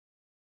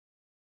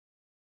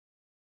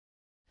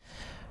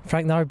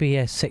Frank, the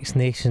RBS Six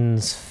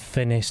Nations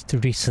finished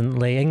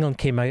recently. England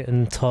came out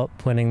on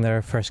top, winning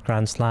their first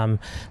Grand Slam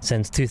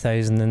since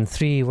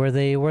 2003. Were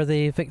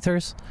they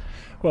victors?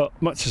 Well,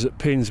 much as it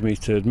pains me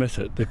to admit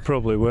it, they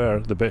probably were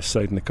the best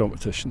side in the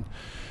competition.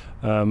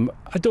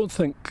 I don't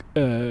think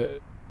the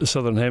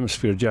Southern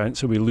Hemisphere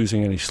giants will be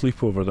losing any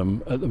sleep over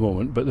them at the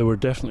moment, but they were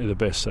definitely the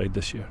best side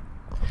this year.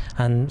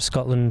 And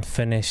Scotland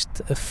finished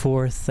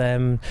fourth.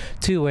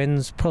 2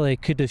 wins, probably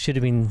should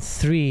have been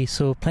 3,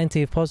 so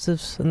plenty of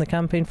positives in the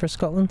campaign for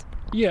Scotland.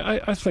 Yeah,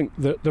 I think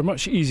they're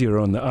much easier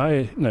on the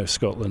eye now,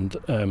 Scotland.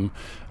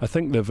 I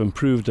think they've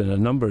improved in a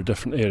number of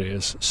different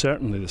areas.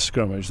 Certainly the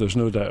scrummage, there's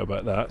no doubt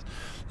about that.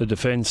 The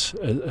defence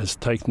has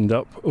tightened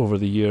up over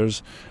the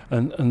years,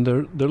 and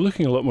they're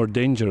looking a lot more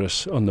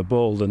dangerous on the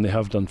ball than they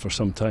have done for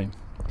some time.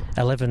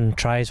 11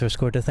 tries were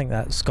scored. I think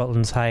that's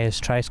Scotland's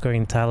highest try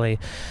scoring tally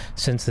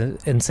since the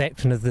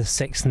inception of the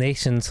Six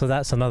Nations, so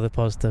that's another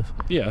positive.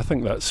 Yeah, I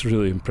think that's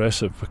really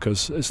impressive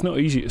because it's not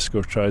easy to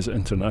score tries at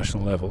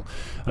international level,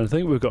 and I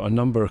think we've got a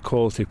number of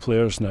quality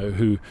players now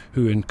who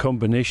in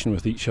combination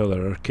with each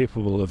other are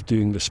capable of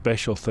doing the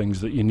special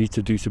things that you need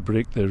to do to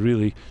break the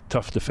really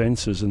tough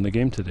defences in the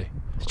game today.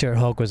 Stuart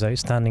Hogg was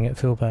outstanding at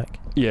fullback.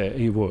 Yeah,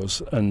 he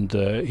was, and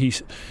he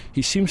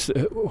seems to,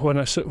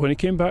 when he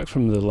came back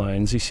from the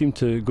Lions, he seemed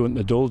to go into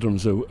the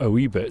doldrums a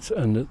wee bit,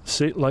 and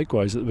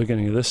likewise at the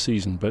beginning of this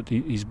season. But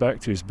he's back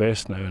to his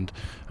best now, and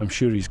I'm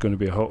sure he's going to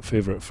be a hot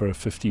favourite for a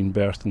 15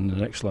 berth in the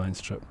next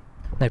Lions trip.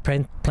 Now,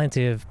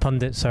 plenty of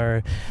pundits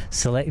are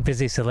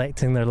busy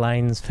selecting their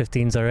Lions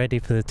 15s already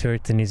for the tour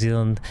to New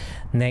Zealand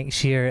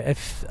next year.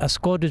 If a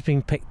squad was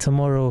being picked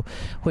tomorrow,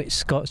 which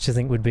Scots do you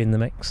think would be in the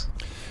mix?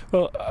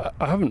 Well,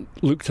 I haven't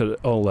looked at it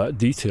all that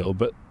detail,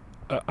 but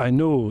I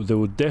know they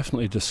will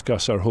definitely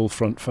discuss our whole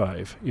front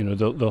five. You know,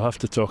 they'll have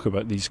to talk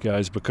about these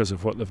guys because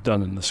of what they've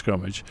done in the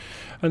scrummage,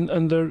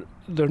 and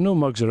they're no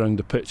mugs around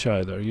the pitch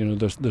either. You know,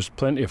 there's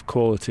plenty of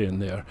quality in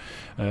there,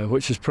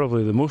 which is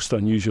probably the most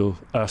unusual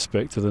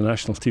aspect of the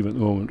national team at the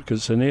moment, because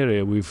it's an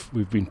area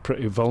we've been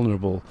pretty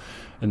vulnerable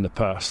in the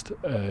past.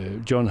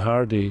 John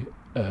Hardy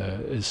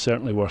is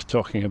certainly worth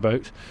talking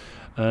about,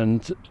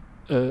 and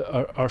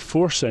our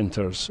 4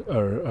 centres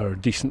are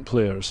decent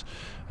players.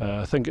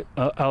 I think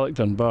Alec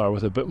Dunbar,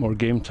 with a bit more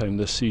game time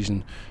this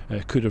season,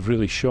 could have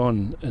really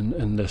shone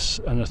in this,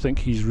 and I think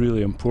he's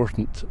really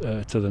important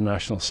to the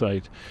national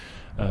side.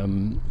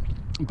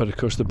 But of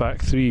course the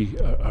back 3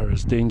 are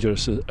as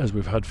dangerous as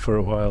we've had for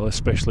a while,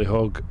 especially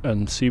Hogg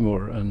and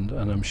Seymour, and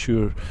I'm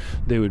sure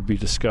they would be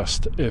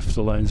discussed if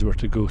the Lions were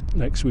to go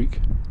next week.